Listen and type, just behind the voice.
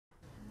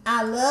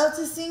I love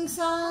to sing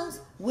songs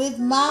with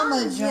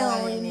Mama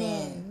joining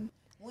in.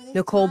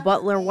 Nicole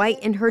Butler White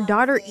and her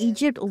daughter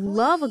Egypt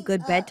love a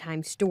good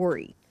bedtime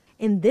story,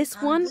 and this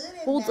one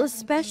holds a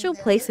special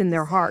place in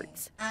their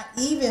hearts. I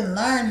even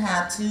learned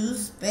how to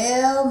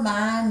spell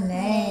my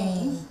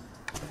name.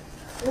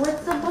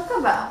 What's the book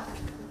about?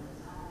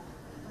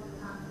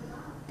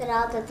 That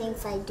all the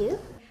things I do.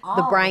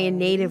 The Bryan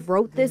Native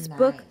wrote this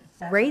book,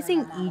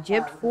 raising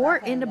Egypt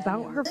for and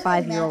about her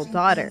 5-year-old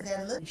daughter.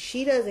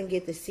 She doesn't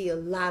get to see a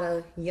lot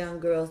of young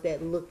girls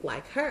that look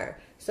like her.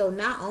 So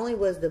not only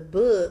was the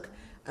book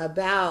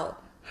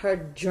about her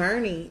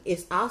journey,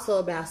 it's also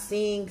about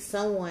seeing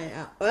someone,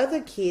 other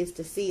kids,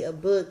 to see a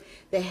book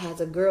that has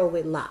a girl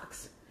with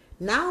locks.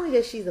 Not only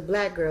that she's a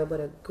black girl,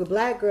 but a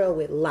black girl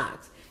with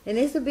locks. And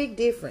it's a big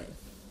difference.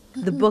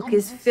 The book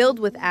is filled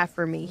with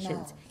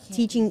affirmations,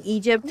 teaching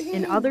Egypt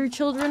and other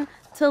children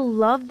to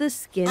love the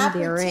skin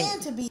they're in.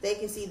 They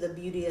can see the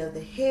beauty of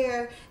the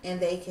hair, and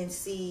they can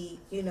see,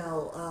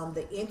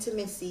 the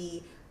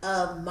intimacy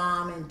of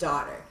mom and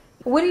daughter.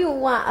 What do you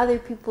want other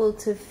people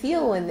to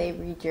feel when they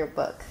read your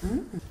book?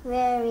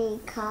 Very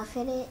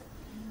confident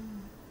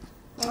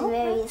and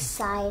very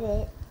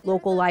excited.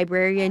 Local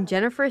librarian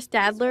Jennifer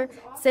Stadler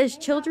says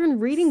children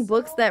reading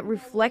books that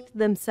reflect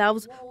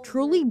themselves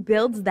truly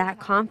builds that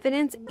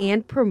confidence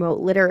and promote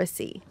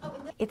literacy.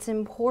 It's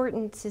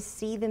important to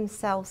see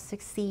themselves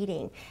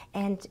succeeding,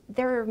 and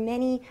there are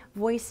many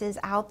voices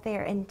out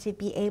there, and to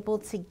be able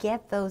to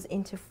get those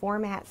into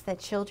formats that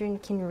children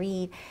can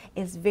read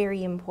is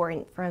very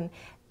important, from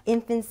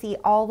infancy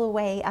all the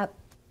way up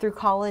through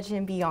college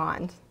and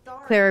beyond.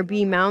 Clara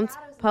B. Mounts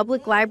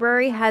Public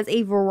Library has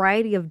a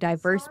variety of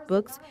diverse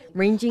books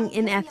ranging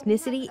in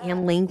ethnicity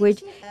and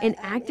language, and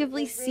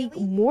actively seek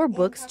more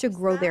books to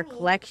grow their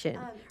collection.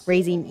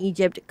 Raising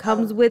Egypt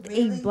comes with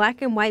a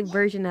black and white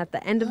version at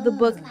the end of the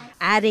book,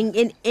 adding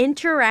an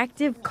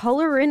interactive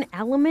color-in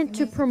element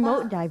to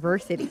promote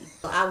diversity.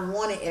 I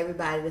wanted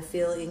everybody to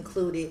feel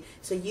included,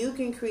 so you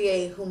can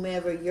create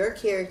whomever your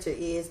character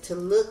is to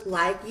look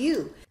like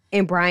you.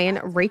 In Bryan,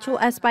 Rachel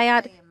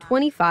Espaillat,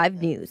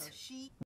 25 News.